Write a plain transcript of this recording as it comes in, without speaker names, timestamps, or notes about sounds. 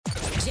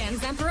Jen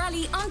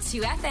Zamparelli on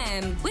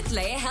 2FM with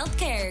Leia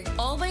Healthcare.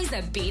 Always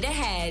a beat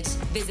ahead.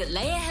 Visit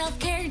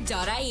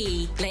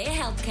leiahealthcare.ie. Leia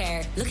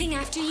Healthcare, looking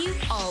after you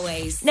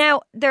always.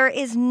 Now, there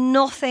is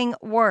nothing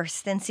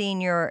worse than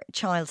seeing your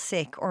child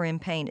sick or in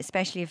pain,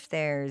 especially if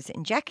there's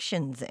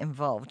injections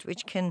involved,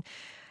 which can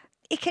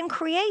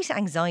create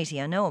anxiety.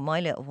 I know in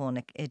my little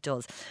one it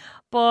does.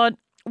 But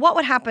what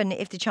would happen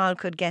if the child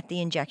could get the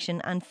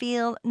injection and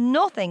feel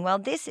nothing? Well,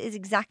 this is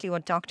exactly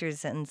what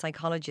doctors and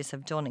psychologists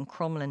have done in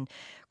Crumlin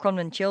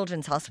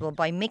Children's Hospital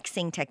by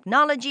mixing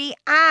technology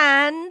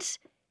and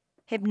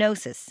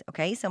hypnosis.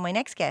 Okay, so my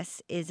next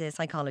guest is a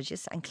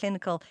psychologist and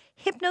clinical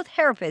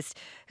hypnotherapist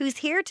who's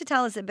here to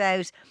tell us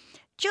about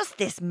just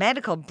this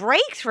medical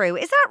breakthrough.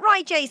 Is that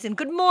right, Jason?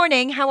 Good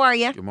morning. How are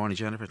you? Good morning,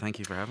 Jennifer. Thank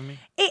you for having me.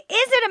 Is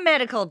it a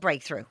medical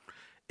breakthrough?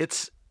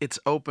 It's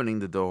opening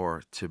the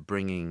door to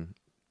bringing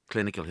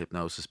clinical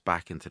hypnosis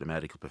back into the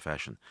medical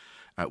profession,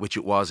 which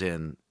it was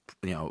in,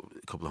 a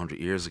couple of 100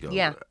 years ago.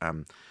 Yeah.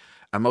 And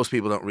most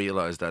people don't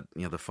realise that,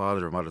 the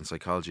father of modern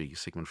psychology,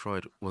 Sigmund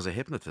Freud, was a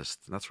hypnotist.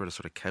 And that's where the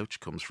sort of couch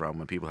comes from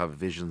when people have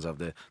visions of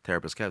the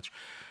therapist's couch.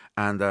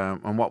 And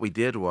what we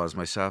did was,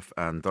 myself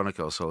and Donncha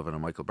O'Sullivan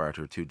and Michael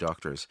Barter, two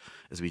doctors,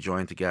 is we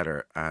joined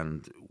together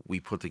and we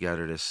put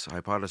together this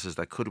hypothesis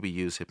that could we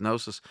use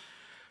hypnosis,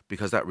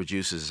 because that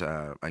reduces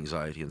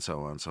anxiety and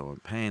so on,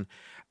 pain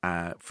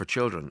for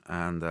children.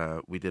 And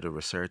we did a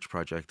research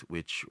project,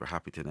 which we're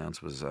happy to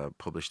announce was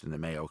published in the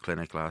Mayo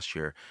Clinic last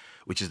year,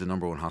 which is the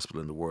 #1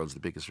 hospital in the world, it's the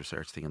biggest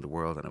research thing in the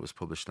world, and it was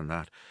published in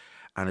that.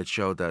 And it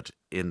showed that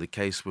in the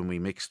case when we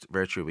mixed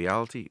virtual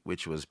reality,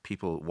 which was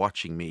people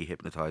watching me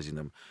hypnotising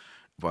them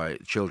by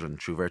children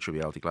through virtual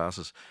reality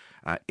glasses,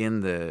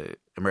 in the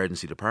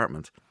emergency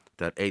department,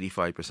 that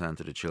 85%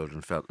 of the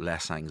children felt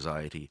less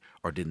anxiety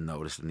or didn't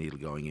notice the needle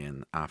going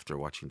in after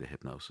watching the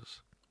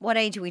hypnosis. What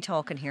age are we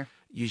talking here?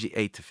 Usually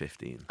 8 to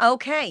 15.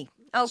 Okay.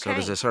 So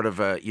there's a sort of,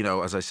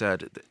 as I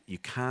said, you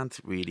can't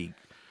really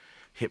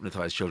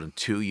hypnotise children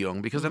too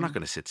young because they're not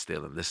going to sit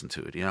still and listen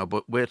to it,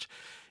 But with,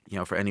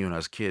 for anyone who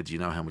has kids, you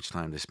know how much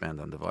time they spend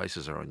on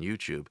devices or on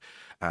YouTube.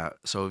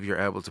 So if you're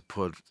able to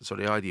so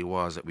the idea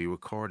was that we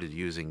recorded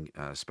using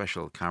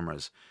special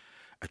cameras,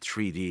 a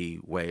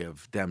 3D way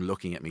of them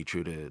looking at me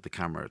through the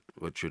camera,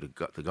 through the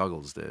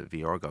goggles, the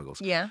VR goggles.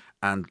 Yeah.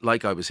 And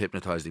like I was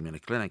hypnotising them in a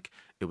clinic,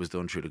 it was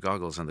done through the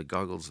goggles, and the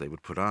goggles they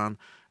would put on,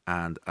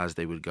 and as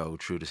they would go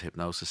through this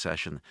hypnosis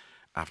session,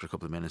 after a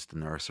couple of minutes, the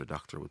nurse or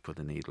doctor would put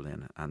the needle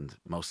in, and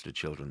most of the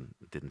children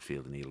didn't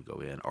feel the needle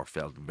go in or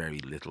felt very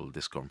little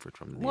discomfort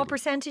from the needle. What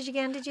percentage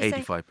again did you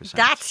say? 85%.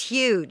 That's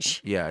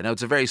huge. Yeah, now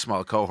it's a very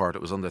small cohort.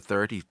 It was under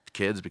 30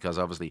 kids because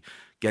obviously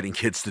getting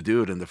kids to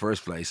do it in the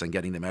first place and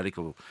getting the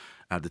medical,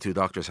 the two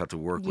doctors had to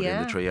work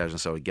within the triage and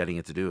so getting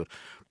it to do it.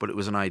 But it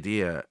was an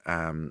idea.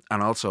 And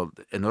also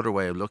another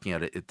way of looking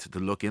at it, to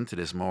look into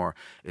this more,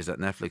 is that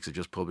Netflix had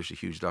just published a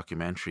huge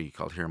documentary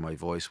called Hear My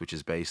Voice, which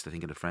is based, I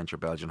think, in a French or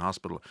Belgian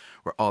hospital,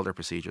 where all their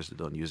procedures are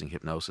done using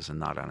hypnosis and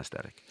not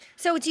anaesthetic.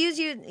 So it's used,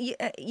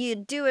 you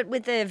do it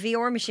with the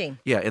VR machine?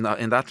 Yeah, in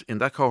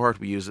that cohort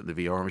we use it in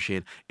the VR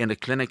machine. In the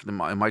clinic, in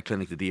my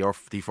clinic, the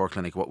D4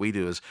 clinic, what we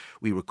do is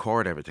we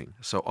record everything.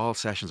 So all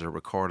sessions are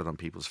recorded on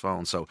people's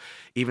phones. So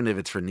even if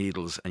it's for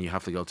needles and you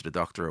have to go to the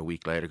doctor a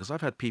week later, because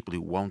I've had people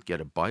who won't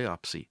get a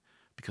biopsy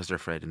because they're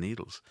afraid of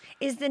needles.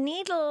 Is the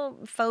needle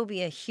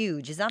phobia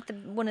huge? Is that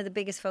one of the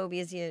biggest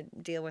phobias you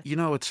deal with?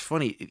 It's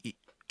funny.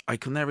 I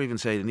could never even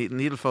say the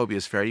needle phobia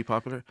is fairly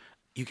popular.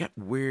 You get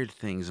weird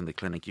things in the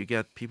clinic. You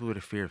get people with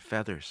a fear of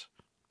feathers,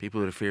 people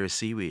with a fear of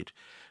seaweed.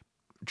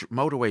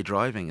 Motorway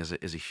driving is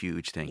a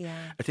huge thing. Yeah.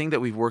 A thing that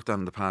we've worked on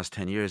in the past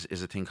 10 years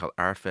is a thing called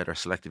RFED, or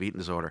selective eating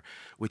disorder,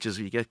 which is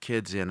you get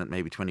kids in at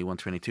maybe 21,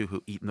 22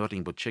 who eat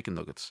nothing but chicken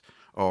nuggets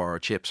or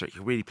chips or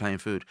really plain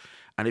food.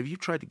 And if you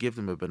try to give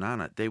them a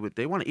banana, they want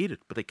to eat it,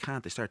 but they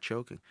can't. They start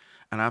choking.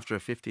 And after a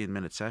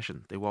 15-minute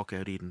session, they walk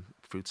out eating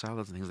fruit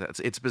salads and things like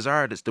that. It's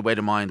bizarre. It's the way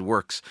the mind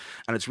works.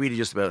 And it's really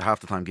just about half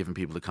the time giving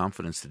people the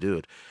confidence to do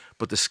it.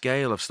 But the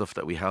scale of stuff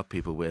that we help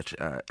people with,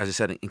 as I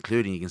said,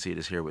 including, you can see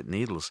this here with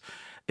needles,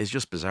 is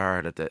just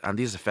bizarre. And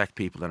these affect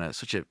people and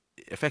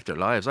affect their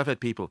lives. I've had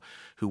people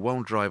who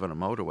won't drive on a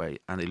motorway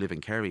and they live in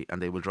Kerry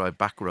and they will drive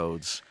back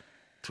roads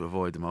to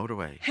avoid the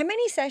motorway. How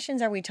many sessions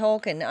are we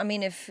talking? I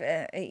mean, if,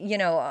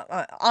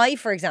 I,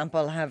 for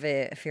example, have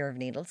a fear of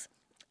needles.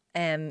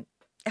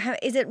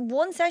 Is it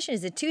one session?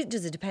 Is it two?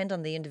 Does it depend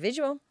on the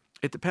individual?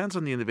 It depends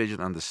on the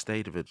individual and the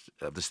state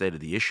of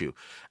the issue,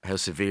 how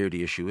severe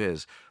the issue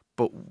is.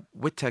 But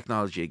with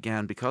technology,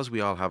 again, because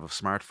we all have a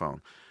smartphone,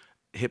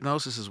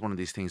 hypnosis is one of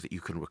these things that you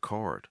can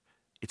record.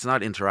 It's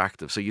not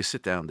interactive. So you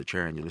sit down in the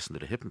chair and you listen to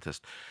the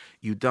hypnotist.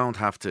 You don't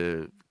have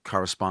to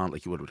correspond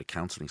like you would with a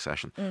counselling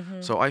session.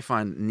 Mm-hmm. So I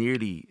find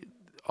nearly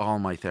all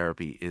my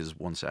therapy is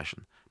one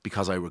session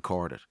because I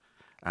record it.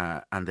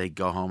 And they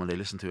go home and they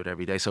listen to it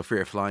every day. So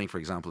fear of flying, for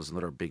example, is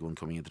another big one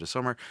coming into the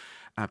summer.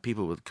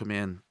 People would come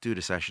in, do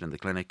the session in the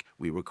clinic,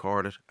 we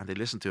record it, and they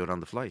listen to it on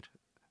the flight.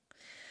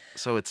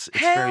 So it's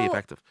very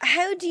effective.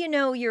 How do you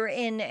know you're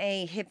in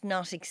a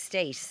hypnotic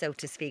state, so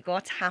to speak?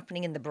 What's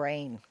happening in the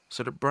brain?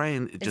 So the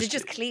brain... Is it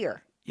just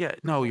clear? Yeah,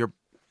 no,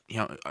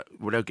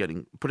 without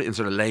put it in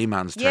sort of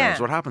layman's terms, Yeah.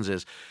 what happens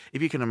is,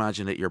 if you can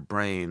imagine that your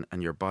brain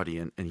and your body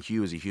and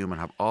you as a human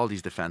have all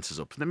these defenses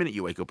up. The minute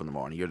you wake up in the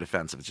morning, you're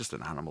defensive. It's just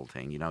an animal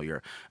thing,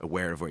 you're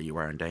aware of where you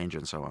are in danger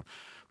and so on.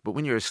 But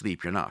when you're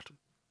asleep, you're not.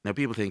 Now,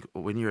 people think,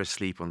 when you're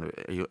asleep, are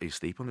you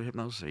asleep under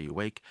hypnosis? Are you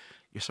awake?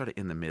 You're sort of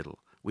in the middle.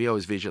 We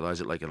always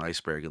visualize it like an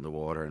iceberg in the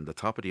water, and the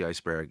top of the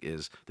iceberg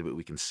is the bit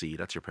we can see.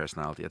 That's your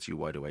personality. That's you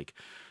wide awake.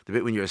 The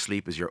bit when you're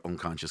asleep is your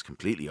unconscious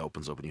completely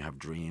opens up and you have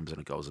dreams and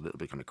it goes a little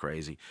bit kind of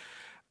crazy.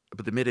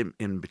 But the bit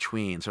in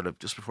between, sort of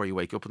just before you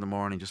wake up in the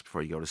morning, just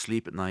before you go to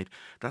sleep at night,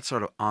 that's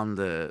sort of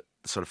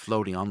sort of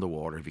floating on the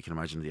water, if you can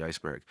imagine the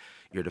iceberg.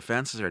 Your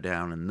defenses are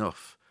down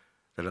enough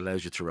that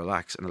allows you to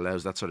relax and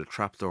allows that sort of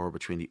trapdoor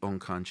between the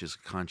unconscious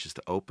and conscious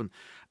to open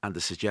and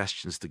the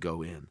suggestions to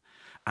go in.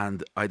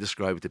 And I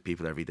describe it to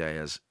people every day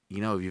as, if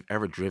you've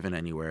ever driven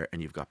anywhere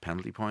and you've got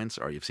penalty points,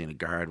 or you've seen a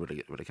guard with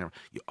a camera,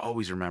 you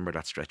always remember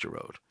that stretch of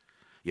road.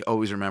 You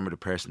always remember the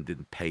person that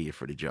didn't pay you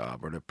for the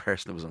job, or the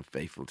person that was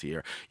unfaithful to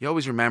you. You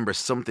always remember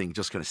something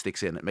just kind of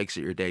sticks in. It makes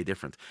it your day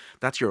different.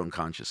 That's your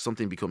unconscious.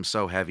 Something becomes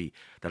so heavy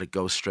that it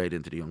goes straight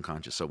into the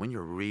unconscious. So when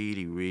you're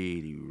really,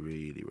 really,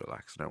 really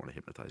relaxed, I don't want to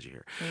hypnotize you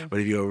here, but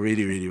if you're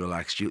really, really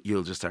relaxed,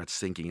 you'll just start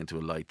sinking into a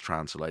light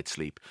trance, a light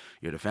sleep.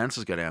 Your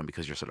defenses go down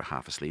because you're sort of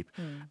half asleep,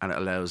 and it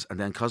allows. And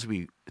then because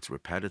it's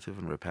repetitive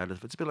and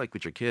repetitive. It's a bit like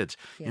with your kids.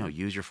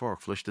 Use your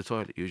fork, flush the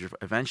toilet.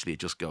 Eventually, it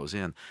just goes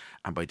in,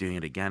 and by doing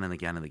it again and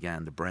again and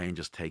again, the brain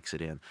just takes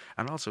it in.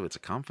 And also, it's a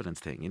confidence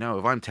thing.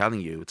 If I'm telling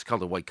you, it's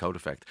called the white coat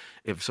effect.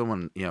 If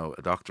someone,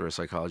 a doctor or a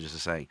psychologist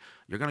is saying,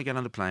 you're going to get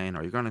on the plane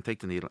or you're going to take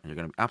the needle and you're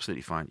going to be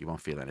absolutely fine, you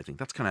won't feel anything.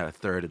 That's kind of a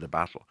third of the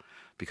battle,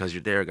 because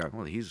you're there going,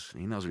 well, he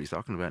knows what he's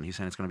talking about and he's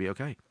saying it's going to be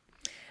okay.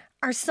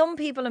 Are some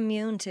people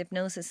immune to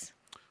hypnosis?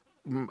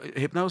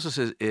 Hypnosis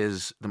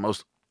is the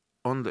most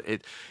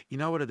you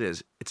know what it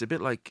is? It's a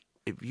bit like,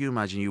 if you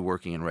imagine you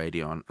working in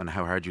radio and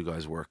how hard you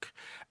guys work,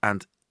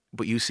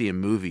 but you see a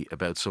movie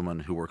about someone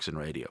who works in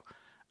radio,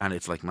 and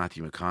it's like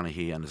Matthew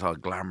McConaughey and it's all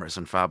glamorous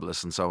and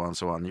fabulous and so on and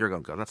so on. And you're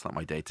going, God, that's not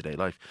my day-to-day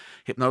life.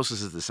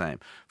 Hypnosis is the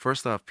same.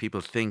 First off, people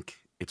think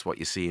it's what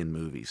you see in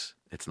movies.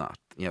 It's not.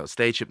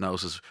 Stage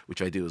hypnosis,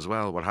 which I do as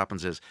well, what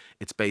happens is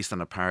it's based on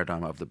a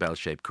paradigm of the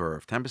bell-shaped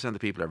curve. 10% of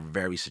people are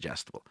very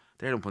suggestible.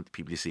 They're the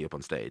people you see up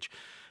on stage.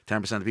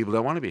 10% of people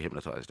don't want to be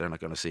hypnotized. They're not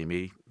going to see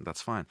me.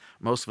 That's fine.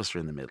 Most of us are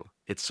in the middle.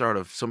 It's sort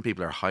of, some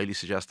people are highly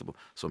suggestible,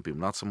 some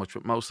people not so much,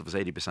 but most of us,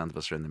 80% of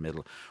us, are in the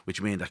middle,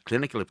 which means that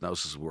clinical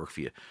hypnosis will work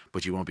for you,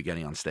 but you won't be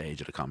getting on stage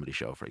at a comedy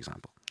show, for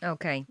example.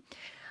 Okay,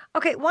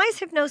 why is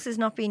hypnosis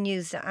not being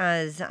used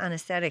as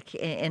anaesthetic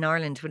in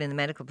Ireland within the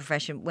medical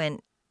profession when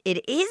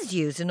it is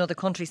used in other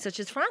countries such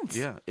as France?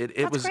 Yeah,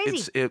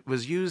 Crazy. it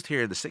was used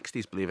here in the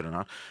 60s, believe it or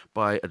not,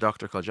 by a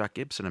doctor called Jack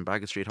Gibson in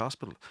Baggot Street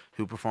Hospital,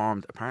 who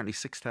performed apparently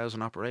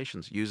 6,000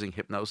 operations using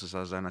hypnosis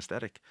as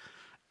anaesthetic.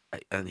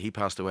 And he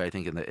passed away, I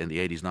think, in the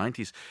 80s,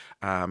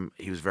 90s.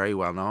 He was very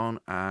well known,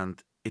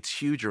 and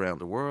it's huge around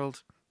the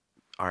world.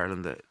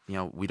 Ireland,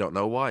 we don't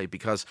know why,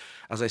 because,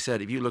 as I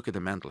said, if you look at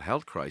the mental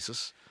health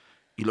crisis,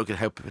 you look at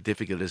how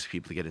difficult it is for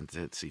people to get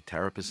into to see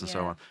therapists and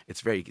so on.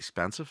 It's very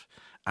expensive,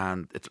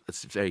 and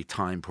it's very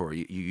time poor.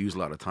 You use a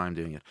lot of time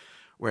doing it.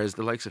 Whereas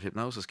the likes of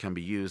hypnosis can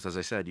be used, as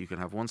I said, you can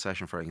have one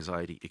session for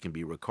anxiety. It can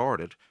be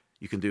recorded.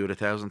 You can do it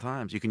 1,000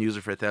 times. You can use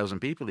it for 1,000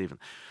 people even.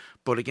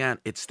 But again,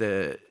 it's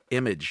the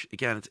image.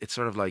 Again, it's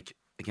sort of like,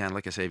 again,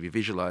 like I say, if you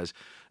visualize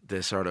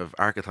the sort of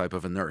archetype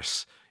of a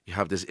nurse, you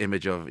have this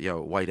image of,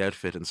 white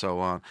outfit and so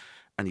on,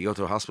 and you go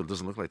to a hospital, it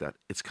doesn't look like that.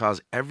 It's because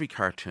every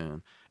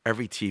cartoon,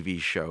 every TV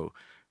show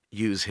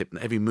use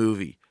every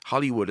movie.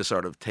 Hollywood has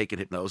sort of taken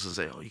hypnosis and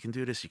say, oh, you can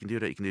do this, you can do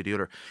that, you can do the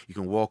other. You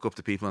can walk up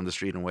to people on the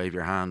street and wave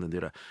your hand and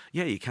do that.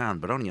 Yeah, you can,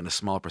 but only in a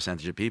small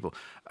percentage of people.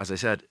 As I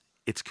said,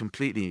 it's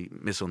completely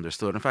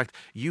misunderstood. In fact,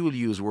 you will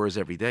use words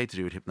every day to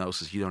do with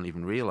hypnosis you don't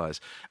even realise.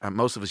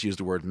 Most of us use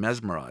the word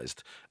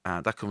mesmerised.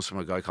 That comes from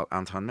a guy called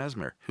Anton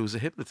Mesmer, who's a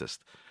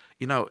hypnotist.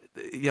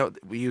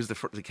 We use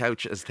the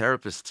couch as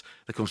therapists.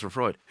 That comes from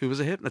Freud, who was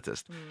a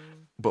hypnotist.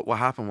 But what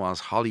happened was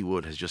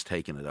Hollywood has just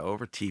taken it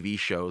over. TV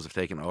shows have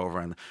taken it over,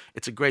 and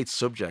it's a great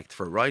subject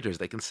for writers.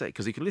 They can say,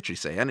 because you can literally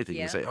say anything.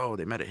 You can say, oh,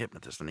 they met a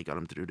hypnotist and he got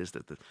him to do this,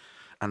 that.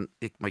 And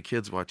my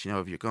kids watch,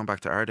 if you're going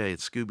back to our day,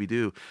 it's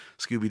Scooby-Doo.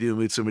 Scooby-Doo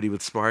meets somebody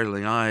with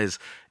spiraling eyes.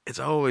 It's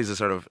always a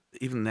sort of,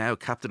 even now,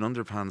 Captain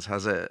Underpants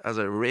has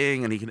a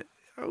ring, and he can...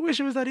 I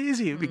wish it was that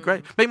easy. It'd be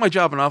great. Make my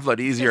job an awful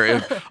lot easier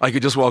if I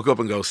could just walk up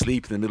and go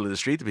sleep in the middle of the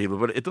street to people,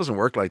 but it doesn't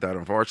work like that,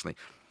 unfortunately.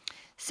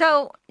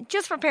 So,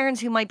 just for parents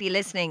who might be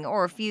listening,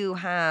 or if you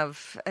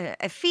have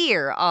a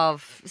fear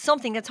of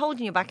something that's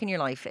holding you back in your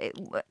life,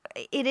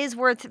 it is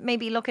worth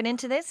maybe looking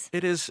into this?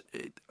 It is.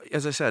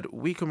 As I said,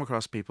 we come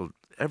across people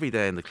every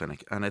day in the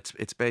clinic, and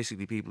it's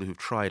basically people who've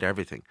tried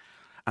everything.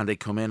 And they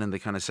come in and they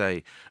kind of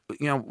say,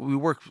 we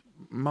work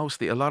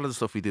mostly, a lot of the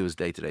stuff we do is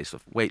day-to-day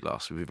stuff. Weight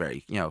loss would be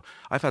very,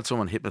 I've had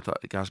someone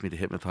ask me to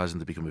hypnotize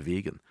them to become a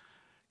vegan,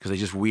 because they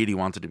just really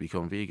wanted to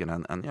become vegan.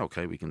 And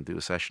okay, we can do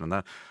a session on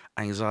that.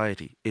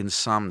 Anxiety,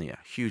 insomnia,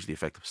 hugely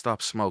effective.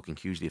 Stop smoking,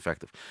 hugely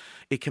effective.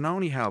 It can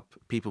only help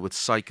people with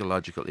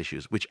psychological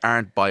issues, which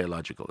aren't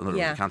biological. In other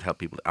words, it can't help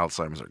people with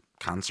Alzheimer's or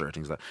cancer or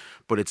things like that.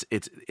 But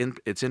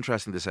it's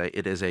interesting to say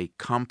it is a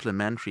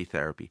complementary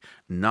therapy,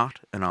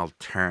 not an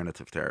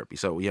alternative therapy.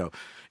 So,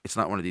 it's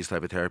not one of these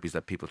type of therapies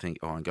that people think,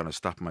 oh, I'm going to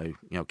stop my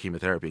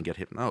chemotherapy and get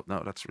hypnotized.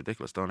 No, that's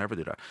ridiculous. Don't ever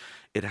do that.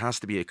 It has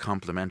to be a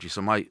complementary.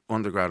 So my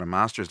undergrad and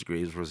master's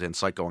degrees was in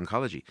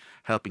psycho-oncology,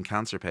 helping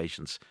cancer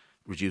patients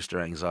reduce their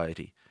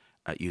anxiety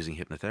using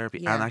hypnotherapy.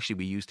 And actually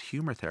we used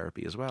humor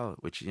therapy as well,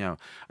 which, I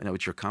know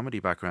with your comedy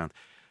background,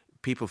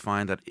 people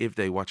find that if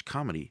they watch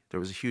comedy, there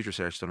was a huge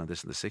research done on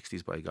this in the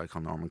 60s by a guy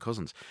called Norman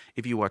Cousins.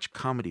 If you watch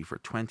comedy for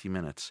 20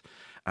 minutes,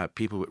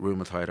 people with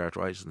rheumatoid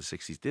arthritis in the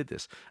 60s did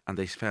this, and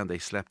they found they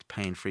slept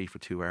pain-free for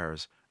 2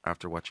 hours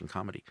after watching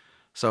comedy.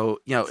 So,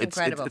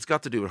 it's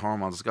got to do with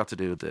hormones. It's got to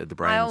do with the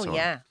brain. Oh, and so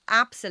yeah, on.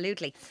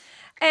 absolutely.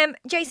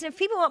 Jason, if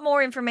people want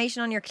more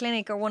information on your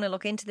clinic or want to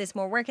look into this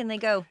more, where can they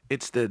go?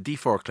 It's the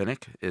D4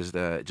 Clinic.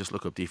 Just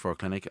look up D4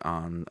 Clinic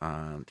on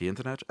the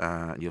internet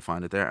and you'll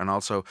find it there. And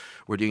also,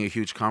 we're doing a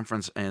huge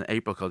conference in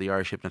April called the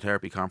Irish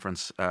Hypnotherapy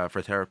Conference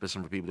for therapists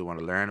and for people who want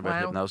to learn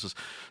about hypnosis.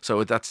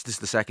 So this is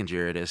the second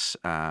year of this.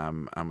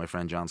 And my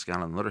friend John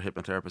Scanlon, another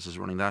hypnotherapist, is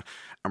running that.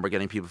 And we're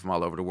getting people from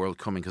all over the world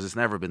coming because it's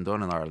never been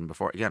done in Ireland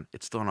before. Again,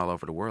 it's done all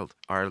over the world.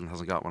 Ireland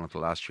hasn't got one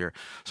until last year.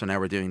 So now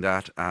we're doing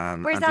that.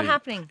 Where's that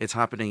happening? It's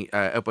happening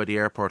up by the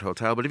airport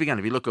hotel. But if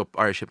you look up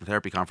Irish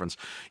Hypnotherapy Conference,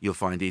 you'll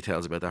find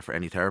details about that for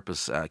any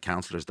therapists,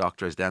 counsellors,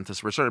 doctors,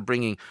 dentists. We're sort of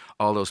bringing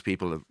all those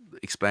people,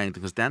 explaining,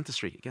 because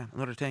dentistry, again,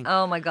 another thing.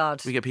 Oh my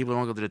God. We get people who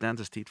won't go to the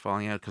dentist, teeth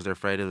falling out because they're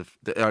afraid of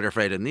they're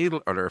afraid of the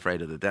needle or they're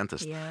afraid of the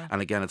dentist. Yeah.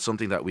 And again, it's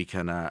something that we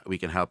can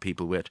help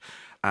people with.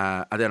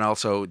 And then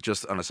also,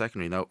 just on a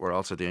secondary note, we're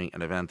also doing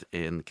an event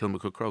in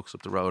Kilmacud Crokes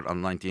up the road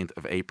on 19th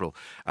of April,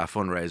 a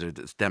fundraiser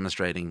that's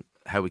demonstrating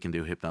how we can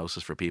do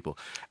hypnosis for people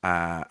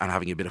and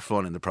having a bit of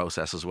fun in the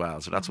process as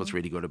well. So that's what's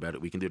really good about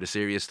it. We can do the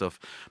serious stuff,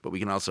 but we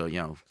can also,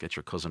 get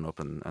your cousin up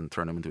and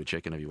turn him into a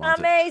chicken if you want.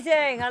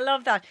 Amazing. I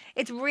love that.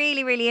 It's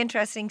really, really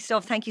interesting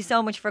stuff. Thank you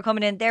so much for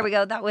coming in. There we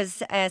go. That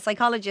was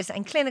psychologist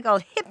and clinical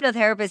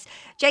hypnotherapist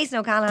Jason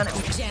O Callaghan.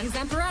 Jen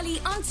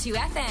Zamparelli on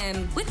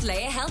 2FM with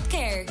Leia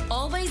Healthcare.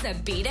 Always a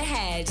beat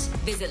ahead.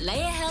 Visit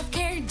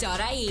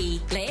leiahealthcare.ie.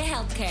 Leia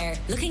Healthcare.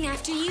 Looking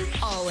after you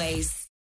always.